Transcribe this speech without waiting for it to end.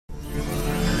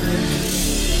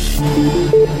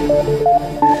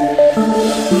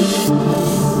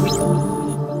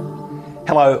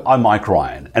Hello, I'm Mike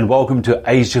Ryan, and welcome to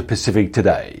Asia Pacific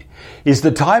Today. Is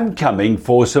the time coming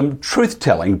for some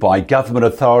truth-telling by government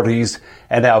authorities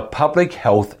and our public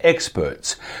health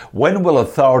experts? When will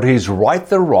authorities right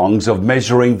the wrongs of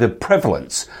measuring the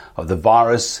prevalence of the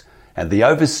virus and the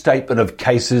overstatement of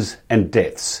cases and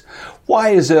deaths? Why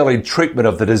is early treatment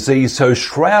of the disease so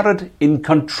shrouded in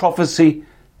controversy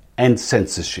and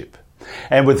censorship?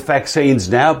 And with vaccines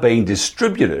now being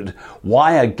distributed,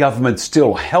 why are governments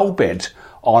still hell-bent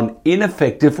on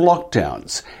ineffective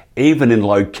lockdowns, even in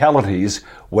localities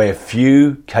where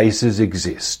few cases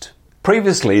exist?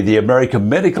 Previously, the American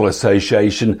Medical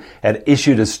Association had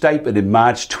issued a statement in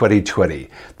March 2020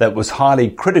 that was highly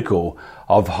critical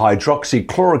of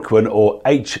hydroxychloroquine, or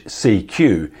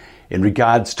HCQ, in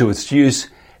regards to its use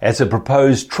as a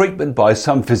proposed treatment by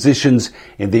some physicians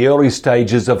in the early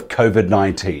stages of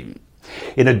COVID-19.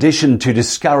 In addition to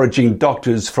discouraging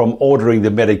doctors from ordering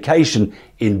the medication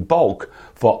in bulk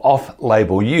for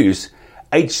off-label use,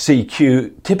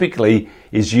 HCQ typically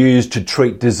is used to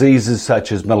treat diseases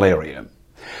such as malaria.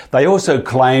 They also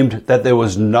claimed that there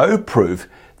was no proof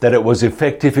that it was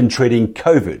effective in treating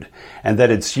COVID and that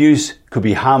its use could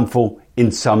be harmful in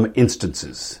some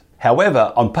instances.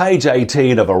 However, on page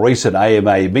 18 of a recent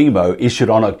AMA memo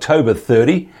issued on October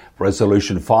 30,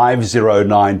 Resolution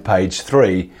 509, page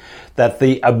 3, that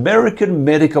the American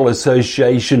Medical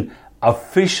Association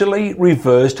officially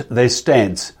reversed their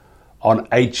stance on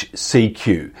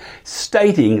HCQ,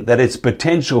 stating that its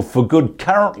potential for good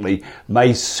currently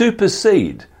may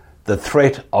supersede the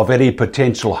threat of any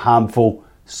potential harmful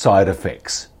side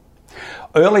effects.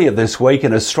 Earlier this week,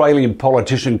 an Australian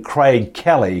politician, Craig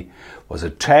Kelly, was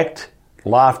attacked,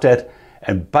 laughed at,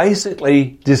 and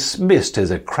basically dismissed as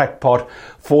a crackpot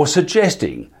for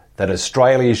suggesting that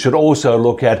Australia should also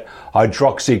look at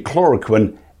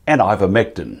hydroxychloroquine and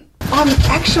ivermectin. I'm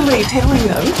actually telling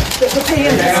them that the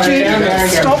PMS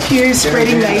students stop you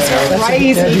spreading these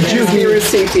crazy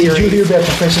conspiracy theories. Did you hear about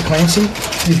Professor Clancy?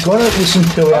 You've got to listen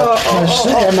to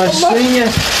our most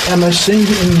senior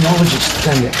immunologist,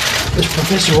 Tanya. It's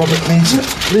Professor Robert Clancy.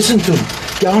 Listen to him.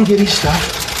 Go and get his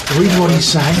stuff. Read what he's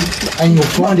saying, and you'll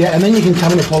find out, and then you can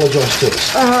come and apologise to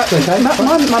us. Okay?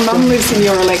 My mum lives in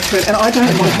your electorate, and I don't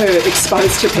want her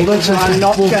exposed to people who are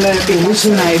not going to be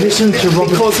vaccinated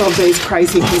because of these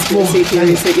crazy conspiracy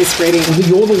theories that you're spreading.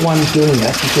 You're the one doing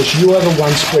that because you are the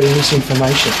one spreading this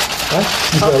information. Right?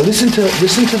 You've got to listen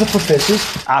to the professors.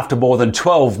 After more than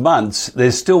 12 months,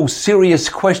 there's still serious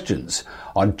questions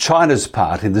on China's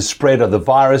part in the spread of the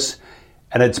virus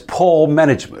and its poor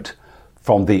management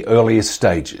from the earliest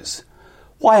stages.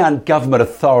 Why aren't government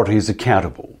authorities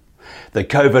accountable? The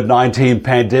COVID-19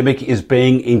 pandemic is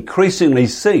being increasingly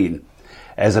seen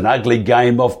as an ugly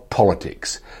game of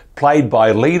politics, played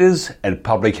by leaders and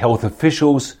public health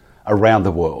officials around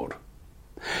the world.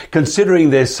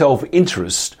 Considering their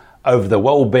self-interest over the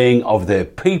well-being of their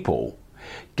people,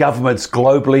 governments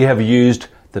globally have used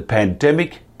the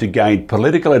pandemic to gain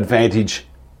political advantage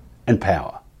and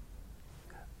power.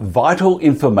 Vital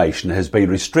information has been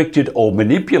restricted or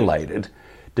manipulated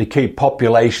to keep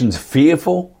populations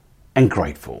fearful and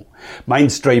grateful.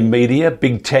 Mainstream media,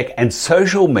 big tech and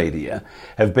social media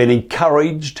have been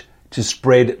encouraged to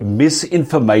spread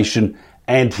misinformation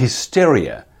and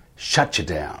hysteria. Shut you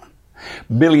down.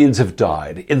 Millions have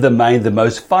died, in the main the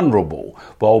most vulnerable,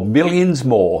 while millions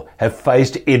more have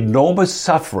faced enormous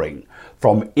suffering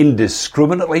from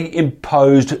indiscriminately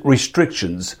imposed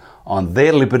restrictions on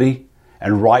their liberty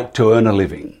and right to earn a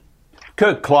living.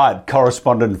 Kirk Clyde,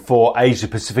 correspondent for Asia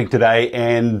Pacific Today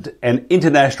and an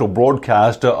international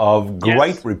broadcaster of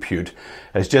great repute,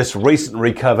 has just recently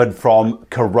recovered from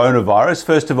coronavirus.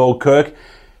 First of all, Kirk,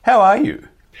 how are you?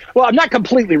 Well, I'm not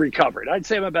completely recovered. I'd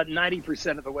say I'm about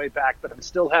 90% of the way back, but I'm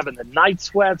still having the night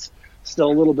sweats, still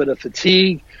a little bit of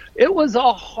fatigue. It was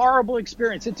a horrible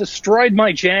experience. It destroyed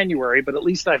my January, but at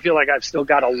least I feel like I've still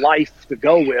got a life to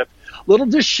go with. A little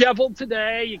disheveled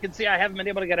today. You can see I haven't been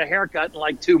able to get a haircut in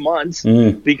like 2 months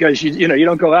because you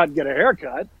don't go out and get a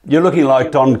haircut. You're looking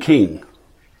like Don King.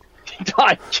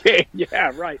 Don King,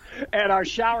 yeah, right. And our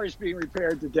shower's being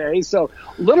repaired today, so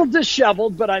a little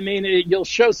disheveled. But I mean, you'll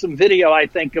show some video, I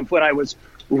think, of when I was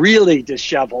really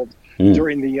disheveled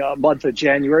during the month of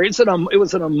January. It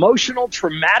was an emotional,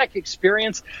 traumatic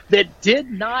experience that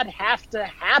did not have to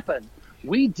happen.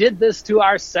 We did this to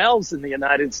ourselves in the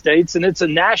United States, and it's a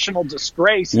national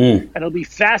disgrace. And it'll be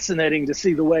fascinating to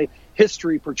see the way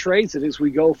history portrays it as we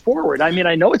go forward. I mean,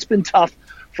 I know it's been tough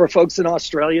for folks in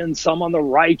Australia and some on the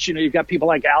right. You know, you've got people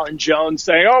like Alan Jones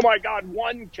saying, oh, my God,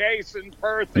 one case in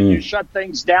Perth, and you shut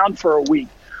things down for a week.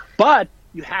 But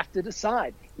you have to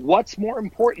decide what's more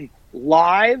important,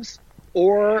 lives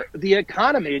or the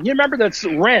economy. And you remember that's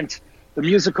Rent, the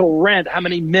musical Rent, how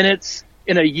many minutes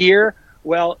in a year?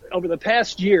 Well, over the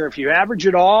past year, if you average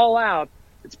it all out,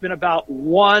 it's been about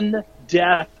 1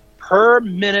 death per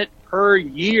minute per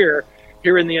year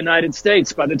here in the United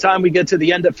States. By the time we get to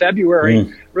the end of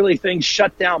February, really things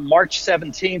shut down March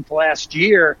 17th last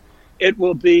year, it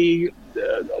will be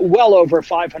well over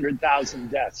 500,000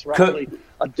 deaths, roughly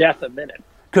a death a minute.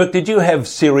 Kirk, did you have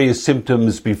serious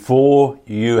symptoms before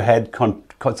you had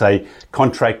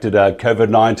contracted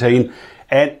COVID-19?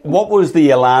 And what was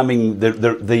the alarming,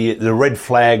 the red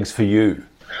flags for you?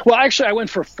 Well, actually, I went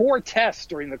for 4 tests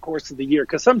during the course of the year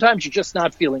because sometimes you're just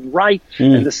not feeling right,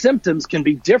 and the symptoms can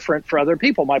be different for other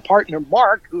people. My partner,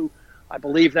 Mark, who I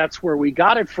believe that's where we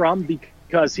got it from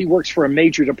because he works for a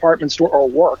major department store, or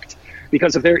worked,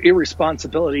 because of their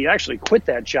irresponsibility, he actually quit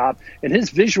that job. In his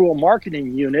visual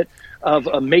marketing unit of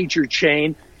a major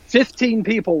chain, 15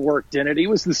 people worked in it. He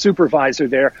was the supervisor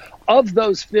there. Of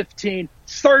those 15,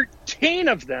 13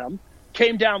 of them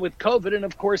came down with COVID, and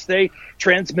of course they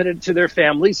transmitted it to their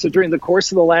families. So during the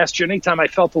course of the last year, anytime I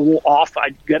felt a little off,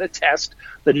 I'd get a test.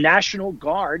 The National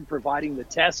Guard providing the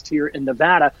test here in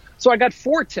Nevada. So I got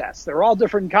 4 tests. They're all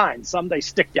different kinds. Some they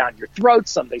stick down your throat,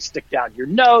 some they stick down your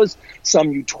nose,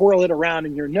 some you twirl it around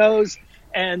in your nose.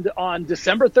 And on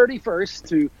December 31st,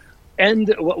 to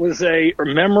end what was a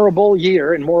memorable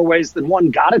year in more ways than one,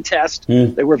 got a test.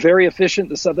 They were very efficient.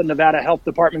 The Southern Nevada Health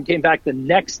Department came back the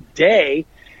next day,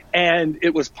 and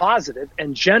it was positive.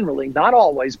 And generally, not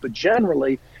always, but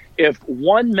generally, if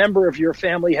one member of your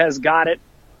family has got it,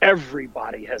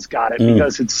 everybody has got it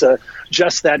because it's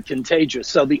just that contagious.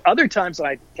 So the other times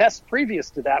I tested previous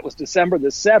to that was December the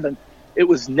 7th. It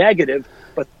was negative,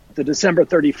 but the December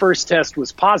 31st test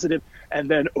was positive. And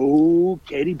then,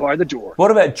 Katie, bar the door.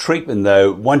 What about treatment,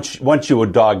 though? Once you were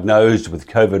diagnosed with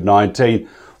COVID-19,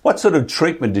 what sort of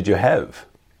treatment did you have?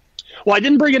 Well, I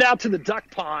didn't bring it out to the duck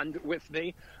pond with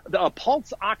me. The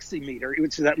pulse oximeter,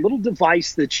 which is that little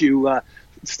device that you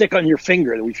stick on your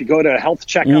finger. If you go to a health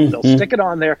checkup, they'll stick it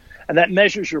on there, and that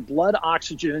measures your blood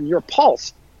oxygen and your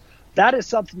pulse. That is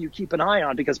something you keep an eye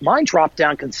on because mine dropped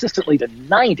down consistently to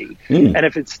 90. And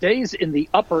if it stays in the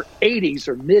upper 80s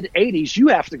or mid 80s, you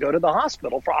have to go to the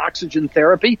hospital for oxygen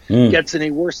therapy. Gets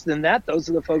any worse than that, those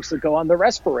are the folks that go on the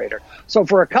respirator. So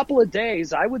for a couple of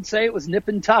days, I would say it was nip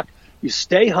and tuck. You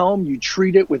stay home, you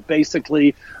treat it with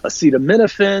basically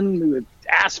acetaminophen, with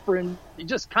aspirin. You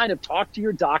just kind of talk to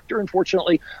your doctor.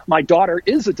 Unfortunately, my daughter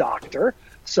is a doctor,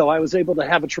 so I was able to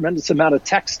have a tremendous amount of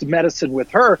text medicine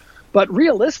with her. But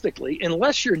realistically,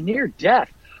 unless you're near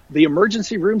death, the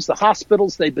emergency rooms, the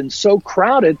hospitals, they've been so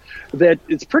crowded that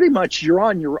it's pretty much you're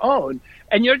on your own.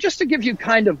 And, just to give you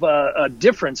kind of a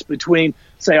difference between,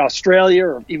 say, Australia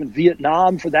or even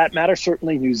Vietnam, for that matter,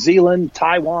 certainly New Zealand,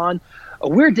 Taiwan,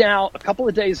 we're down a couple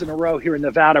of days in a row here in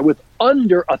Nevada with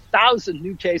under 1,000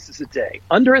 new cases a day,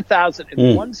 under 1,000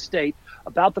 in one state,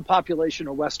 about the population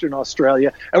of Western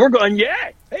Australia. And we're going,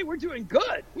 hey, we're doing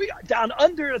good. We are down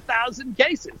under 1,000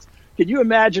 cases. Can you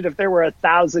imagine if there were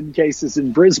 1,000 cases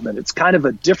in Brisbane? It's kind of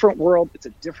a different world. It's a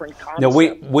different concept. No,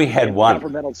 we had one.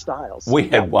 Governmental styles. We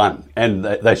had one, and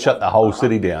they shut the whole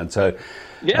city down. So,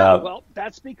 well,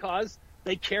 that's because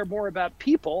they care more about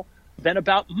people than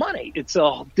about money. It's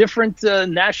a different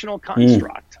national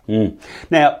construct.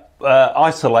 Now,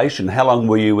 isolation. How long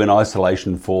were you in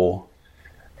isolation for?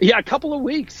 Yeah, a couple of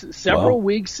weeks, several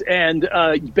weeks, and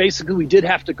basically we did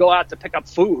have to go out to pick up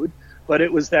food. But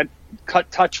it was that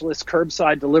touchless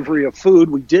curbside delivery of food.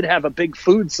 We did have a big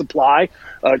food supply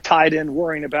tied in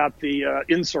worrying about the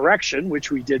insurrection, which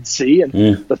we did see, and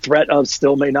the threat of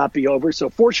still may not be over. So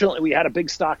fortunately, we had a big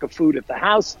stock of food at the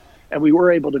house, and we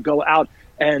were able to go out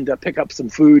and pick up some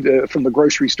food from the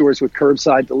grocery stores with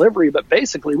curbside delivery. But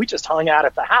basically, we just hung out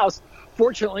at the house.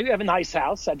 Fortunately, we have a nice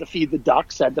house, had to feed the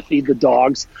ducks, had to feed the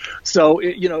dogs. So,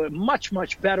 much,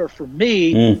 much better for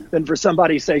me than for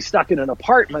somebody, say, stuck in an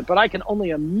apartment. But I can only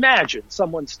imagine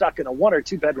someone stuck in a 1 or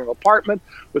 2 bedroom apartment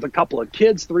with a couple of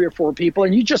kids, 3 or 4 people,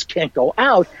 and you just can't go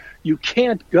out. You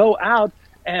can't go out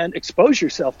and expose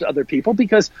yourself to other people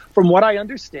because from what I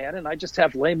understand, and I just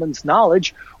have layman's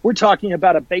knowledge, we're talking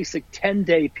about a basic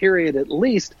 10-day period at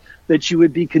least that you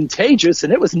would be contagious.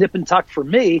 And it was nip and tuck for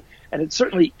me. And it's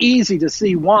certainly easy to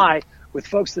see why, with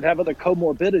folks that have other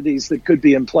comorbidities that could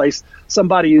be in place,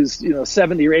 somebody who's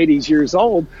 70 or 80 years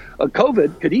old,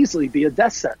 COVID could easily be a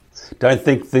death sentence. Don't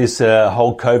think this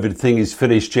whole COVID thing is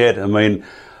finished yet. I mean,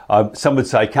 some would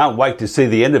say, can't wait to see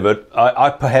the end of it. I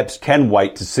perhaps can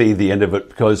wait to see the end of it,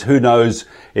 because who knows,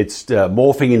 it's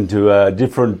morphing into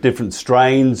different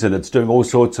strains, and it's doing all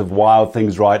sorts of wild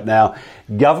things right now.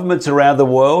 Governments around the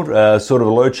world sort of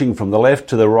lurching from the left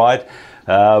to the right.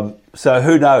 So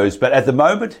who knows? But at the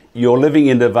moment, you're living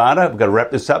in Nirvana. We've got to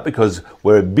wrap this up because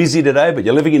we're busy today, but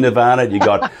you're living in Nirvana.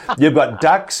 You've got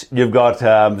ducks, you've got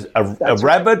a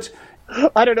rabbit.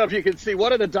 I don't know if you can see.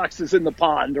 One of the ducks is in the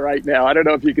pond right now. I don't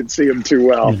know if you can see him too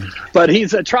well, but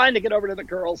he's trying to get over to the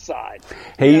girls' side.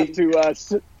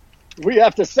 We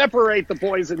have to separate the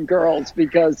boys and girls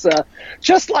because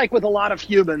just like with a lot of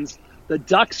humans, the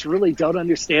ducks really don't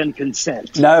understand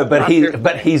consent. No, but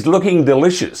he's looking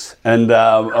delicious. And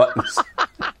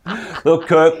look,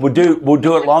 Kirk, we'll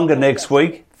do it longer next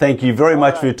week. Thank you very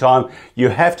much for your time. You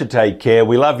have to take care.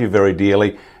 We love you very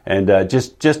dearly, and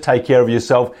just take care of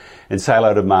yourself and say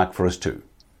hello to Mark for us too.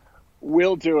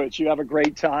 We'll do it. You have a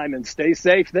great time and stay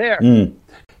safe there.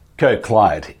 Kirk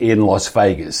Clyde in Las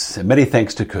Vegas. Many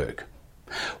thanks to Kirk.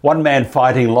 One man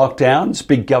fighting lockdowns,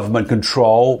 big government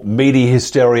control, media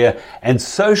hysteria, and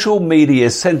social media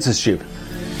censorship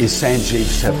is Sanjeev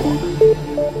Sevlok.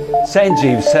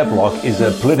 Sanjeev Sevlok is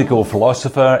a political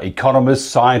philosopher,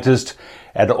 economist, scientist,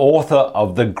 and author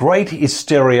of The Great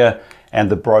Hysteria and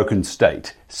the Broken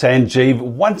State. Sanjeev,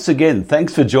 once again,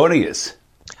 thanks for joining us.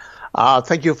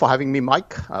 Thank you for having me,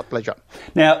 Mike. Pleasure.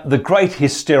 Now, The Great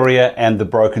Hysteria and the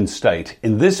Broken State.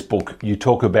 In this book, you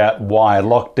talk about why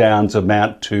lockdowns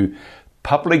amount to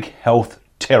public health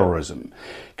terrorism.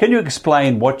 Can you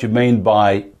explain what you mean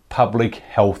by public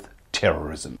health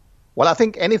terrorism? Well, I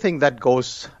think anything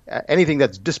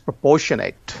that's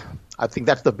disproportionate, I think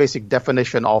that's the basic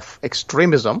definition of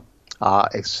extremism.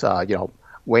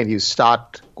 When you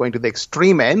start going to the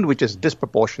extreme end, which is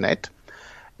disproportionate,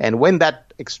 and when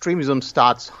that extremism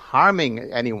starts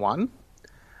harming anyone,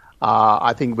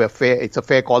 I think it's a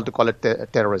fair call to call it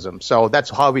terrorism. So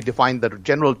that's how we define the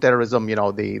general terrorism,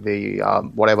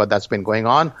 whatever that's been going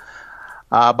on.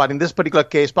 But in this particular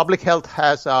case, public health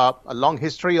has a long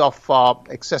history of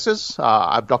excesses.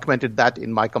 I've documented that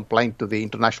in my complaint to the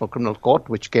International Criminal Court,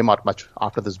 which came out much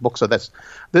after this book. So this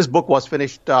book was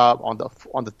finished on the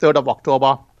 3rd of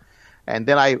October. And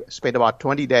then I spent about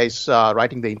 20 days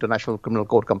writing the International Criminal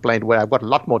Court complaint, where I've got a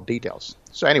lot more details.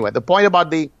 So anyway, the point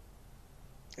about the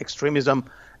extremism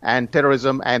and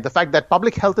terrorism and the fact that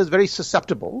public health is very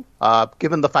susceptible,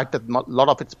 given the fact that a lot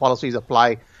of its policies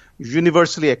apply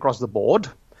universally across the board,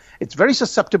 it's very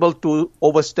susceptible to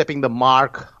overstepping the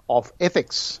mark of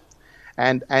ethics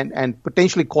and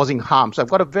potentially causing harm. So I've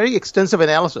got a very extensive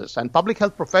analysis, and public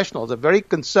health professionals are very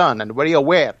concerned and very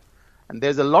aware. And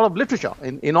there's a lot of literature,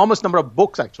 an enormous number of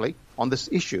books actually, on this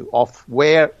issue of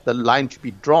where the line should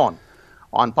be drawn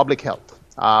on public health.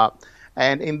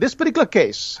 And in this particular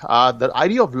case, the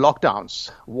idea of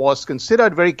lockdowns was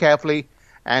considered very carefully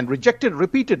and rejected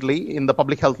repeatedly in the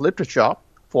public health literature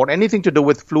for anything to do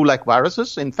with flu-like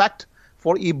viruses. In fact,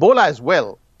 for Ebola as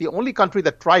well, the only country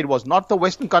that tried was not the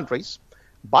Western countries,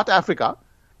 but Africa.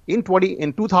 In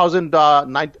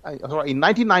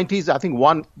 1990s, I think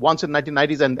once in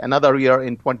 1990s and another year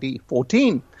in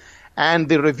 2014. And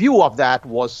the review of that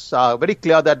was very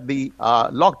clear that the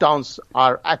lockdowns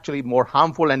are actually more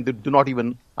harmful and do not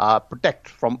even protect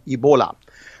from Ebola.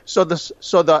 So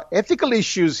the ethical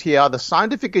issues here, the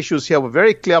scientific issues here were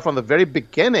very clear from the very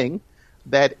beginning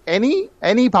that any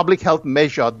public health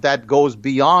measure that goes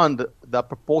beyond the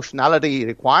proportionality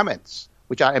requirements,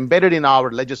 which are embedded in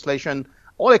our legislation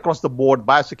all across the board,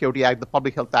 Biosecurity Act, the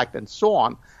Public Health Act, and so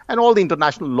on, and all the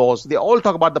international laws, they all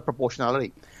talk about the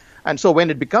proportionality. And so when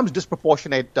it becomes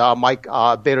disproportionate, Mike,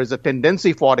 there is a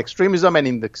tendency for extremism. And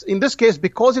in this case,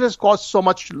 because it has caused so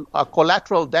much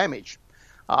collateral damage,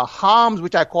 harms,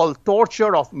 which I call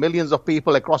torture of millions of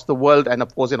people across the world, and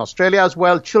of course in Australia as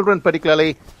well, children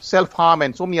particularly, self-harm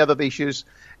and so many other issues.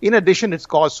 In addition, it's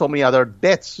caused so many other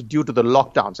deaths due to the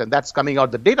lockdowns. And that's coming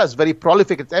out. The data is very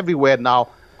prolific. It's everywhere now.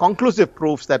 Conclusive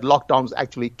proofs that lockdowns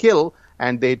actually kill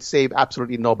and they'd save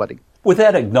absolutely nobody. With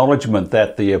that acknowledgement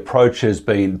that the approach has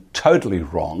been totally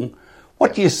wrong,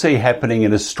 what do you see happening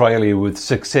in Australia with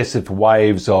successive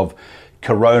waves of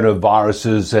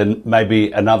coronaviruses and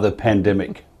maybe another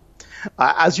pandemic?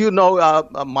 As you know,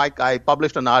 Mike, I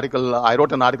wrote an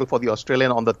article for the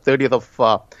Australian on the 30th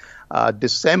of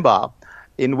December,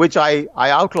 in which I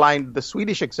outlined the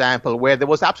Swedish example where there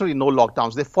was absolutely no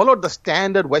lockdowns. They followed the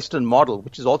standard Western model,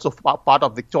 which is also part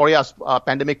of Victoria's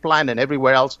pandemic plan and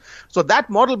everywhere else. So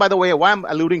that model, by the way, why I'm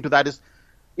alluding to that is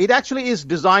it actually is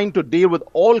designed to deal with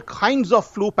all kinds of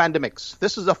flu pandemics.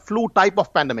 This is a flu type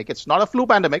of pandemic. It's not a flu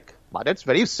pandemic, but it's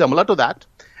very similar to that.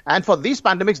 And for these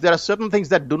pandemics, there are certain things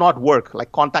that do not work,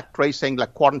 like contact tracing,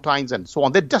 like quarantines and so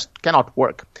on. They just cannot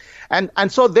work.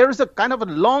 And so there is a kind of a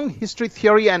long history,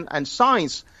 theory and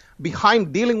science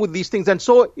behind dealing with these things. And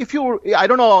so I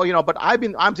don't know, but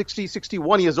I'm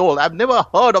 61 years old. I've never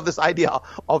heard of this idea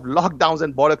of lockdowns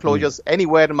and border closures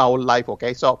anywhere in my whole life.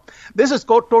 Okay. So this is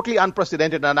totally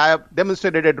unprecedented. And I have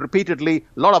demonstrated it repeatedly.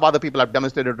 A lot of other people have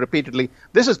demonstrated repeatedly.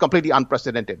 This is completely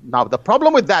unprecedented. Now, the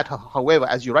problem with that, however,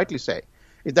 as you rightly say,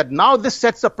 is that now this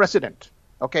sets a precedent.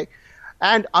 Okay.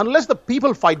 And unless the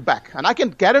people fight back, and I can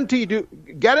guarantee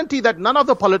that none of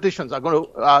the politicians are going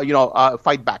to,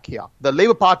 fight back here. The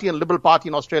Labour Party and Liberal Party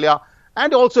in Australia,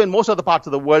 and also in most other parts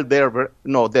of the world,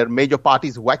 they're major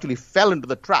parties who actually fell into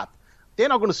the trap. They're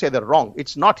not going to say they're wrong.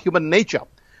 It's not human nature.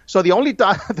 So the only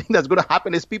thing that's going to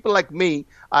happen is people like me,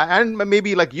 and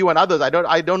maybe like you and others. I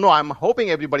don't know. I'm hoping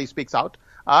everybody speaks out.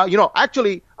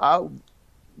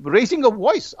 Raising a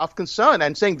voice of concern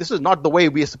and saying this is not the way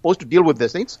we are supposed to deal with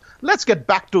these things. Let's get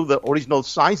back to the original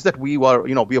science that we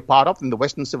are part of in the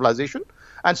Western civilization.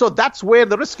 And so that's where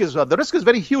the risk is. The risk is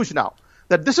very huge now,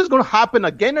 that this is going to happen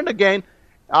again and again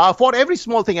for every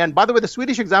small thing. And by the way, the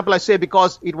Swedish example I say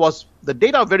because the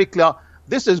data are very clear.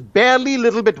 This is barely a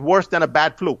little bit worse than a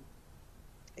bad flu.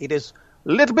 It is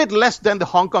a little bit less than the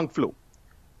Hong Kong flu.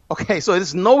 Okay, so it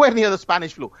is nowhere near the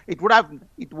Spanish flu. It would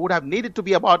have needed to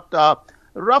be about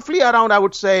roughly around, I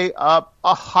would say, about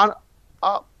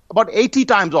 80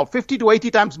 times or 50 to 80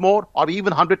 times more or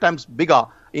even 100 times bigger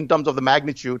in terms of the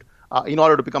magnitude in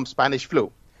order to become Spanish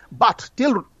flu. But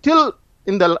till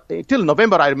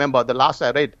November, I remember the last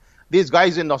I read, these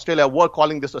guys in Australia were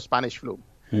calling this a Spanish flu.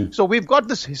 So we've got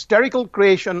this hysterical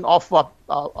creation of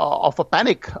a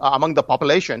panic among the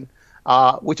population,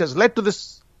 which has led to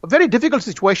this very difficult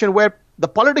situation where the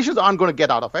politicians aren't going to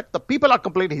get out of it. The people are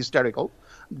completely hysterical.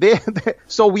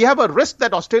 So we have a risk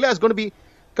that Australia is going to be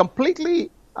completely,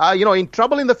 in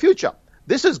trouble in the future.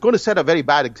 This is going to set a very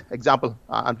bad example,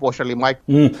 unfortunately, Mike.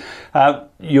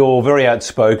 You're very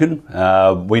outspoken.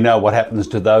 We know what happens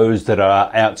to those that are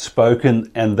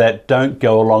outspoken and that don't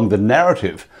go along the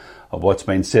narrative of what's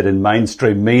been said in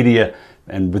mainstream media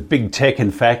and with big tech, in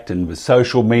fact, and with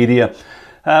social media.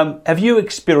 Have you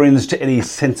experienced any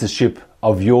censorship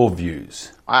of your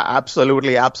views?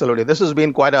 Absolutely. This has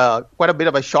been quite a bit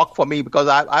of a shock for me because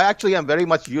I actually am very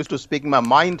much used to speaking my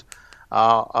mind,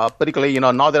 particularly,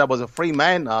 now that I was a free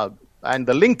man. And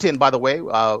the LinkedIn, by the way,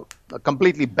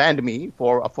 completely banned me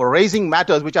for raising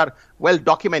matters which are well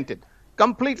documented,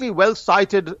 completely well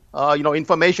cited,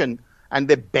 information, and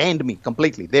they banned me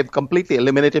completely. They've completely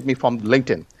eliminated me from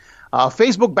LinkedIn.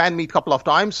 Facebook banned me a couple of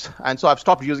times, and so I've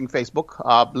stopped using Facebook.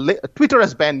 Twitter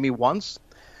has banned me once.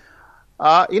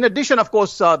 In addition, of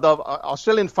course, the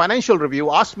Australian Financial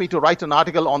Review asked me to write an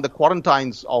article on the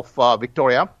quarantines of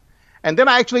Victoria. And then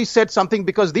I actually said something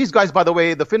because these guys, by the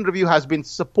way, the Fin Review has been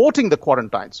supporting the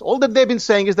quarantines. All that they've been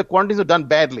saying is the quarantines are done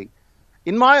badly.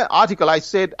 In my article, I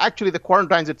said actually the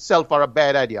quarantines itself are a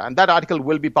bad idea. And that article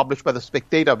will be published by The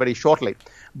Spectator very shortly.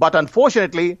 But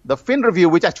unfortunately, the Fin Review,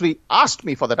 which actually asked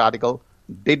me for that article,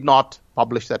 did not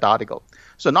publish that article.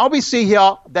 So now we see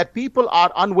here that people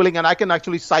are unwilling, and I can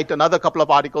actually cite another couple of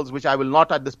articles, which I will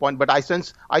not at this point, but I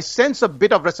sense a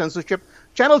bit of censorship.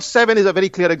 Channel 7 is a very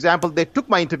clear example. They took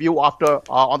my interview after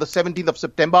on the 17th of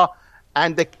September,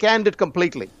 and they canned it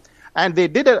completely. And they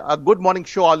did a Good Morning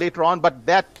show later on, but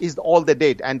that is all they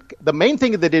did. And the main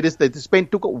thing they did is they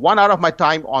took 1 hour of my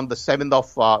time on the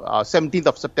 17th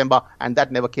of September, and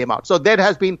that never came out. So there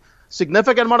has been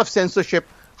significant amount of censorship.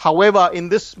 However, in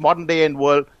this modern day and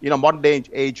world, modern day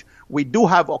age, we do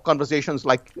have conversations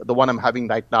like the one I'm having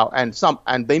right now, and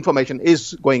the information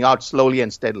is going out slowly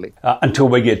and steadily. Until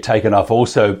we get taken off.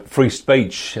 Also, free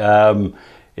speech.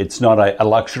 It's not a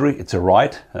luxury, it's a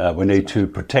right. We need to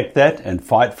protect that and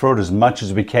fight for it as much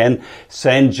as we can.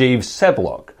 Sanjeev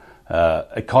Sablok,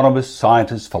 economist,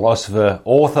 scientist, philosopher,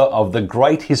 author of The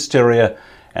Great Hysteria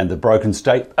and The Broken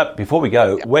State. Before we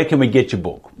go, where can we get your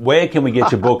book? Where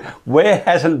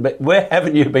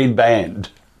haven't you been banned?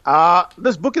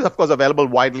 This book is, of course, available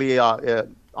widely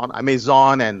on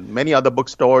Amazon and many other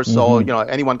bookstores. Mm-hmm. So,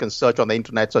 anyone can search on the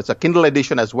internet. So it's a Kindle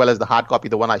edition as well as the hard copy,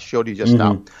 the one I showed you just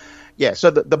now. Yeah,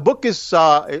 so the book is,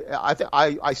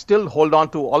 I still hold on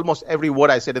to almost every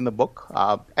word I said in the book.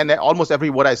 And almost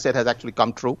every word I said has actually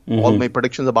come true. Mm-hmm. All my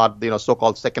predictions about,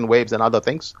 so-called second waves and other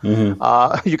things.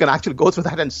 Mm-hmm. You can actually go through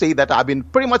that and see that I've been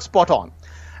pretty much spot on.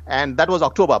 And that was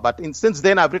October. But since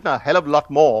then, I've written a hell of a lot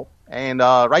more. And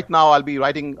right now, I'll be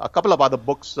writing a couple of other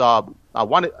books.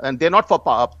 One, and they're not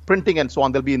for printing and so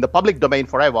on. They'll be in the public domain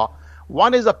forever.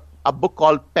 One is a book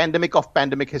called Pandemic of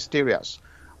Pandemic Hysterias.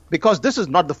 because this is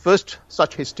not the first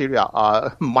such hysteria,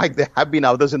 Mike, there have been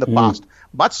others in the past,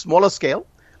 much smaller scale,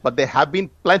 but there have been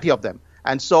plenty of them.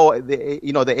 And so,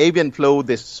 the avian flu,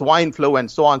 the swine flu, and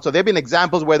so on. So there have been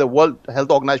examples where the World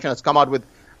Health Organization has come out with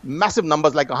massive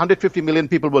numbers, like 150 million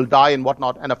people will die and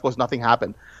whatnot, and of course nothing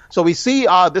happened. So we see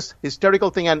this hysterical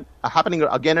thing happening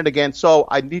again and again. So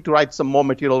I need to write some more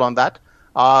material on that.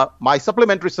 My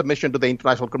supplementary submission to the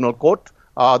International Criminal Court,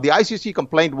 the ICC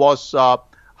complaint was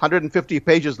 150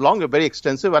 pages long, very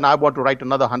extensive, and I want to write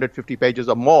another 150 pages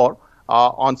or more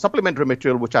on supplementary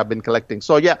material which I've been collecting.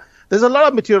 So yeah, there's a lot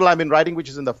of material I've been writing which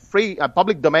is in the free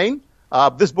public domain.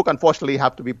 This book, unfortunately,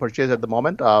 have to be purchased at the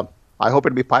moment. I hope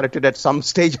it'll be pirated at some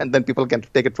stage and then people can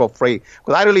take it for free.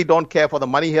 Because I really don't care for the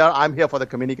money here. I'm here for the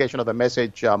communication of the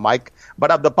message, Mike.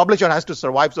 But the publisher has to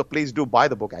survive, so please do buy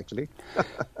the book, actually.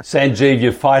 Sanjeev,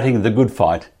 you're fighting the good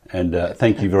fight. And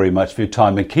thank you very much for your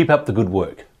time. And keep up the good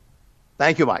work.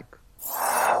 Thank you, Mike.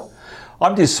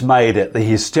 I'm dismayed at the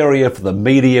hysteria for the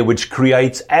media, which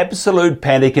creates absolute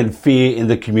panic and fear in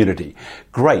the community.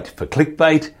 Great for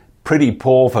clickbait, pretty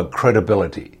poor for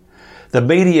credibility. The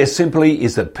media simply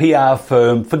is a PR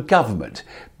firm for government,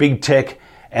 big tech,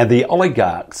 and the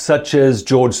oligarchs such as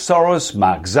George Soros,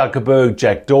 Mark Zuckerberg,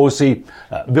 Jack Dorsey,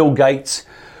 Bill Gates,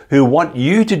 who want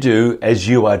you to do as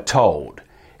you are told.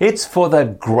 It's for the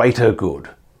greater good,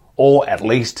 or at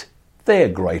least their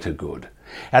greater good.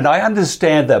 And I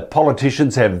understand that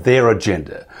politicians have their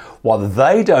agenda. What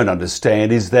they don't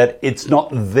understand is that it's not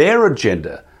their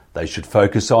agenda they should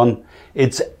focus on,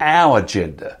 it's our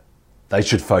agenda they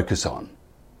should focus on.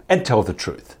 And tell the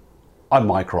truth. I'm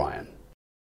Mike Ryan.